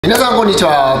皆さんこんにち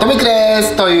は、トミックで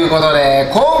す。ということ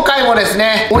で、今回もです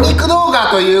ね、お肉動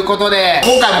画ということで、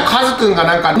今回もカズくんが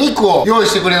なんか肉を用意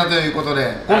してくれたということ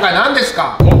で、今回何です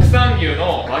か？国産牛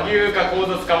の和牛か高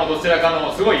絶かのどちらか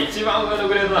のすごい一番上の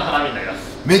グレードのハラミになりま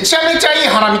す。めちゃめちゃいい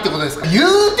ハラミってことですか？言う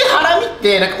てハラミっ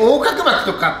てなんか横隔膜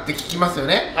とかって聞きますよ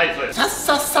ね。はい、そうです。さっ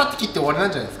さっさって切って終わりな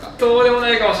んじゃないですか？そうでも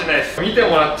ないかもしれないです。見て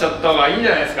もらっちゃった方がいいんじ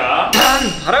ゃないですか？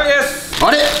ハラミです。あ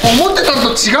れ、思ってたのと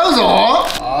違うぞ。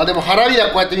でもハラミ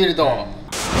だ、こうやって見ると。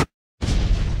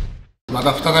ま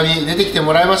た再び出てきて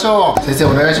もらいましょう。先生お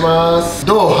願いします。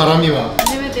どう？ハラミは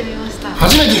初めて見ました。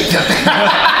初めて言ってやっ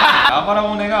たあばら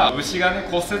骨が牛がね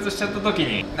骨折しちゃった時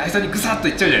に内臓にグサッと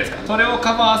いっちゃうじゃないですか。それを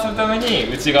カバーするため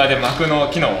に内側で膜の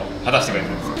機能を果たしてくれて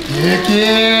るんですよ。でけ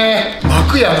え。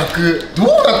膜や膜どう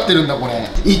なってるんだこれ。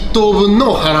1頭分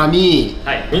のハラミ。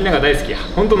はい、みんなが大好き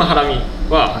本当のハラミ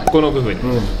はここの部分に、帯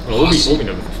の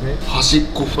部分ですね。端っ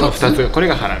こ2つ。2つ、これ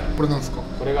がハラミ。これなんですか？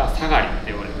これがサガリっ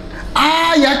て呼ばれる。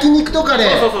焼肉とかで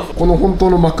この本当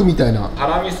の膜みたいなハ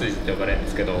ラミ筋って呼ばれるんで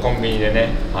すけど、コンビニでね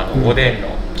おでんの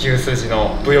牛すじ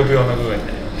のブヨブヨの部分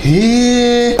で。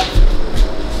へえ。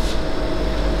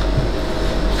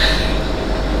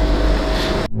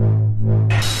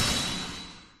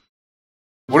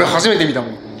俺初めて見たも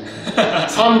ん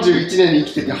31年に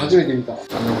生きてて初めて見た。なる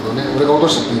ほどね。俺が落と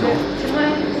しちゃっていいの？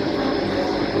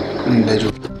うん、大丈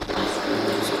夫。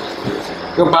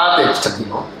バーって切っちゃっていい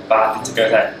の？バーっていっちゃっ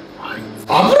てください。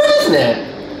油ですね。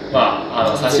ま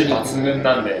あサシ抜群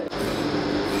なんで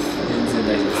全然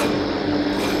大丈夫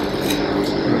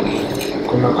です。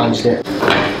こんな感じで。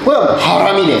これはハ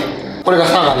ラミね。これが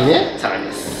サガリね。サガリ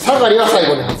です。サガリは最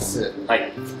後に外す。はい。な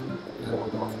るほ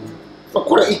ど。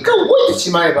これ一回覚えて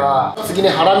しまえば次ね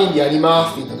ハラミやり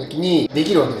ますって言った時にで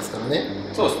きるわけですからね。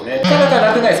そうですね。なかなか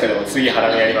なくないですか？でも次ハ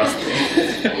ラミやりますっ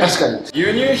て確かに。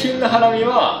輸入品のハラミ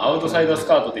はアウトサイドス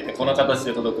カートって言ってこの形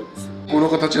で届くんです。この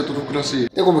形が届くらしい。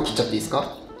でこれも切っちゃっていいです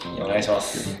か？お願いしま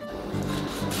す。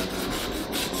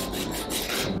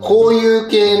こういう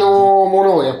系のも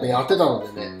のをやっぱやってたの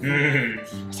でね、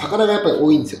魚がやっぱり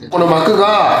多いんですよね。この膜が、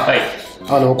はい、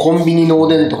コンビニのお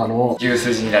でんとかの牛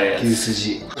すじになるやつ。牛す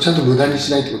じちゃんと無駄に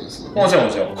しないってことですね。もちろん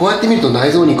もちろん。こうやって見ると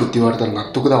内臓肉って言われたら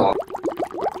納得だわ。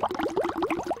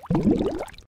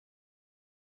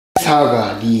サ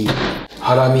ガリ、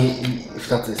ハラミ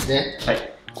2つですね。はい。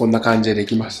こんな感じでで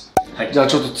きました。はい。じゃあ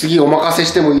ちょっと次お任せ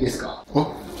してもいいですか？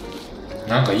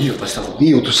なんかいい音したぞ。い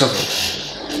い音したぞ。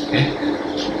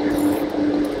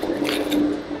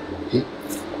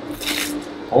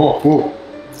お。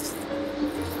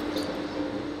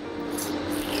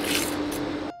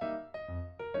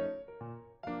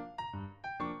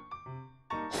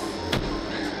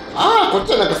こっ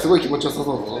ちはなんかすごい気持ちよさそう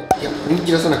ぞ。いや、本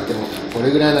気出さなくてもこ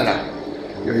れぐらいなら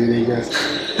余裕でいきます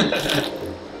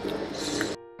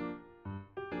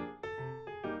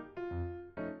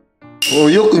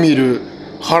よく見る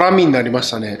ハラミになりま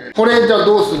したね。これじゃあ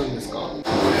どうするんですか？これ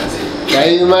は絶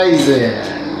対うまいぜ。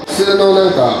普通のな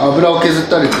んか油を削っ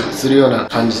たりするような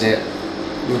感じでよ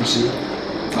ろしい？なる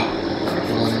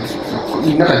ほど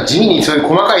ね。なんか地味にそういう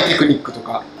細かいテクニックと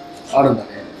かあるんだね。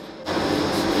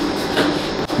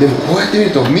でもこうやって見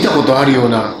ると見たことあるよう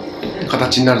な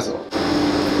形になるぞ。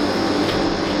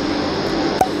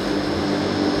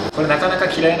これなかな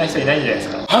か嫌いな人いないんじゃないです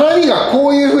か？ハラミがこ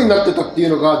ういう風になってたっていう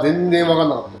のが全然分かん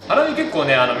なかった。ハラミ結構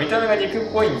ね見た目が肉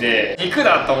っぽいんで肉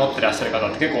だと思ってらっしゃる方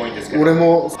って結構多いんですけど、俺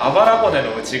もあばら骨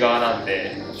の内側なん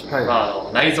で、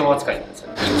はい、内臓扱いなんですよ。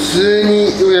普通に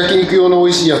焼肉用の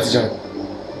美味しいやつじゃん。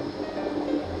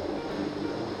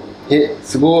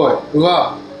すごい。う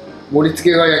わ、盛り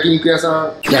付けが焼肉屋さ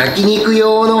ん。焼肉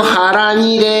用のハラ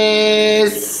ミでー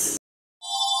す。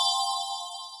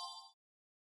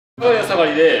こういうサガ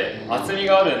リで厚み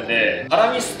があるんでハ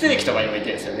ラミステーキとかにもい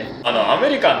けるんですよね。アメ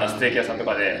リカンなステーキ屋さんと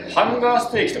かでハンガー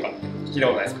ステーキとか聞いた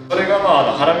ことないですか？それが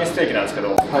ハラミステーキなんですけ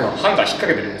ど、ハンガー引っ掛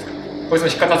けてるんですか？こいつも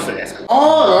引っかかってたじゃないですか。な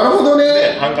るほどね。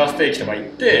でハンガーステーキとか行っ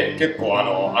て結構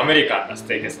アメリカンなス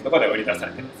テーキ屋さんとかで売り出さ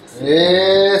れてるん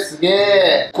です。すげ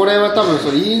え。これは多分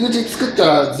それ入り口作った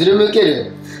らずるむけ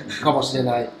るかもしれ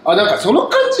ない。なんかその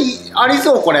感じあり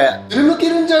そう。これずるむけ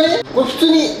るんじゃね？これ普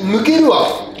通にむけるわ。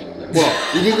ほら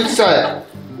入り口さえ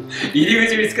入り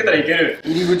口見つけたらいける。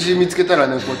入り口見つけたら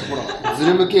ね、こうやってほらず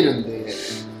るむけるんで、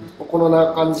この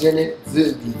な感じでね、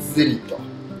ずりと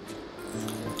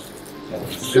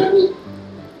普通に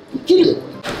いけるよ。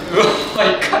うわ、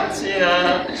いかちい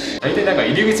な。大体なんか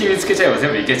入り口見つけちゃえば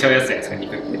全部いけちゃうやつじゃないですか、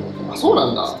肉って。そうな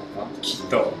んだ。きっ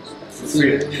とす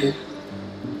げえ。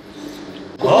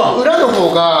裏の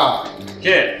方が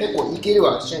結構いける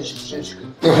わ。シュンシュクシュンシュ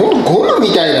ク。ほんとゴム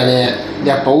みたいだね。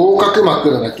やっぱ横隔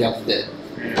膜のだけあって。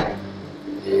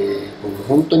ゴム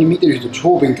本当に見てる人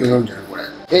超勉強になるんじゃないこれ。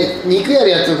肉やる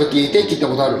やつの時手切った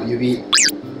ことある？指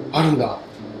あるんだ。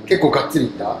結構がっつりい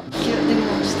った？いやでも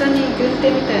下に軍手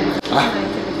みたいな。あ、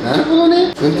なるほど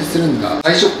ね。軍手するんだ。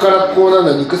最初からこうなん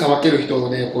だ、肉さばける人を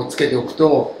ねこうつけておく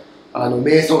と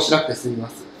迷走しなくて済みま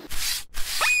す。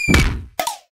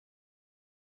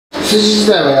筋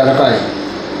自体は柔らかい。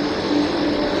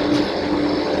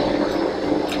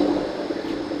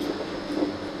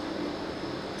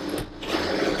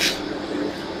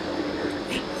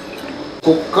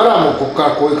こっから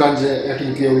こういう感じで焼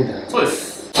肉用みたいな。そうで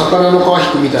す。魚の皮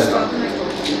引くみたいな。あ、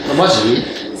マジ？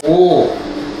おお。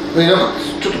なんか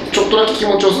ちょっとだけ気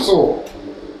持ちよさそ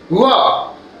う。う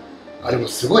わあ、でも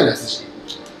すごいな、筋。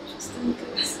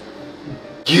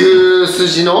牛す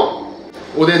じの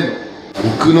おでんの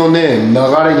肉のね、流れによ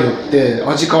って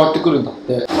味変わってくるんだっ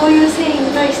て。こういう繊維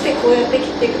に対してこうやって切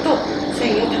っていくと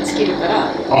繊維を断ち切るか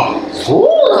ら。あ、そ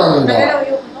うなんだ。流れを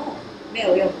読むの、目を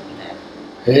読むみ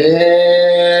たいな。へ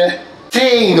え。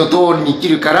繊維の通りに切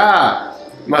るから、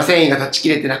繊維が断ち切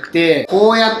れてなくて、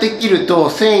こうやって切ると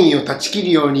繊維を断ち切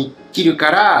るように切る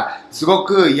から、すご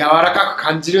く柔らかく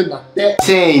感じるんだって。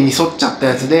繊維に沿っちゃった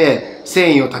やつで、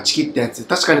繊維を断ち切ったやつ。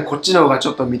確かにこっちの方がち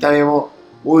ょっと見た目も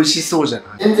美味しそうじゃな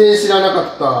い？全然知らな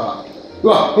かった。う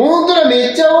わ、ほんとだ、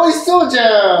めっちゃ美味しそうじ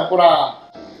ゃん。ほ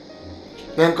ら。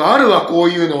なんかあるわ、こう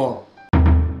いうの。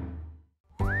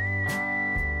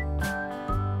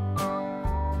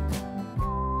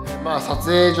撮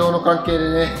影上の関係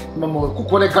でね、もうこ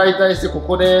こで解体してこ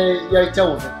こで焼いちゃ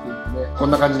おうぜって言ってね、こ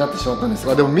んな感じになってしまったんです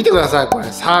が、でも見てください、これ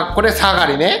サガ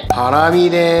リね、ハラミ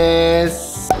でー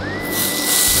す。フ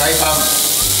ライパ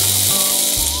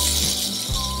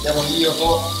ンでもいい音、素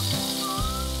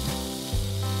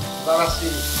晴らし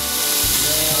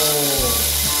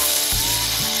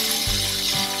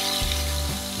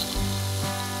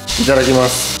い。いただきま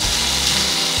す。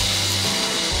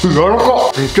柔ら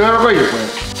かっ、めっちゃ柔らかいよこれ。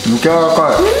めっちゃ柔ら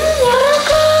かい。柔ら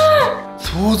かい。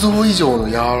想像以上の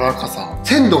柔らかさ。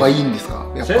鮮度がいいんですか？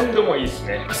やっぱ鮮度もいいです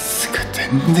ね。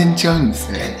全然違うんで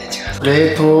すね。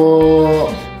冷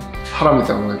凍ハラミっ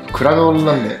て蔵丼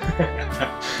なんで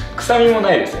臭みも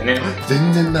ないですよね。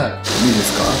全然ない。いいで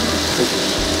すか？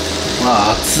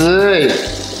熱い。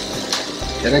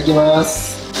いただきま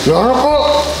す。柔らか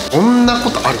っ。こんなこ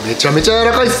とある？めちゃめちゃ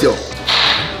柔らかいっすよ。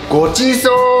ごち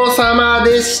そうさま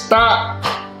でした。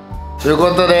という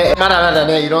ことで、まだまだ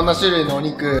ね、いろんな種類のお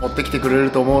肉持ってきてくれる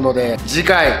と思うので、次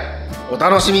回お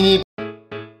楽しみに。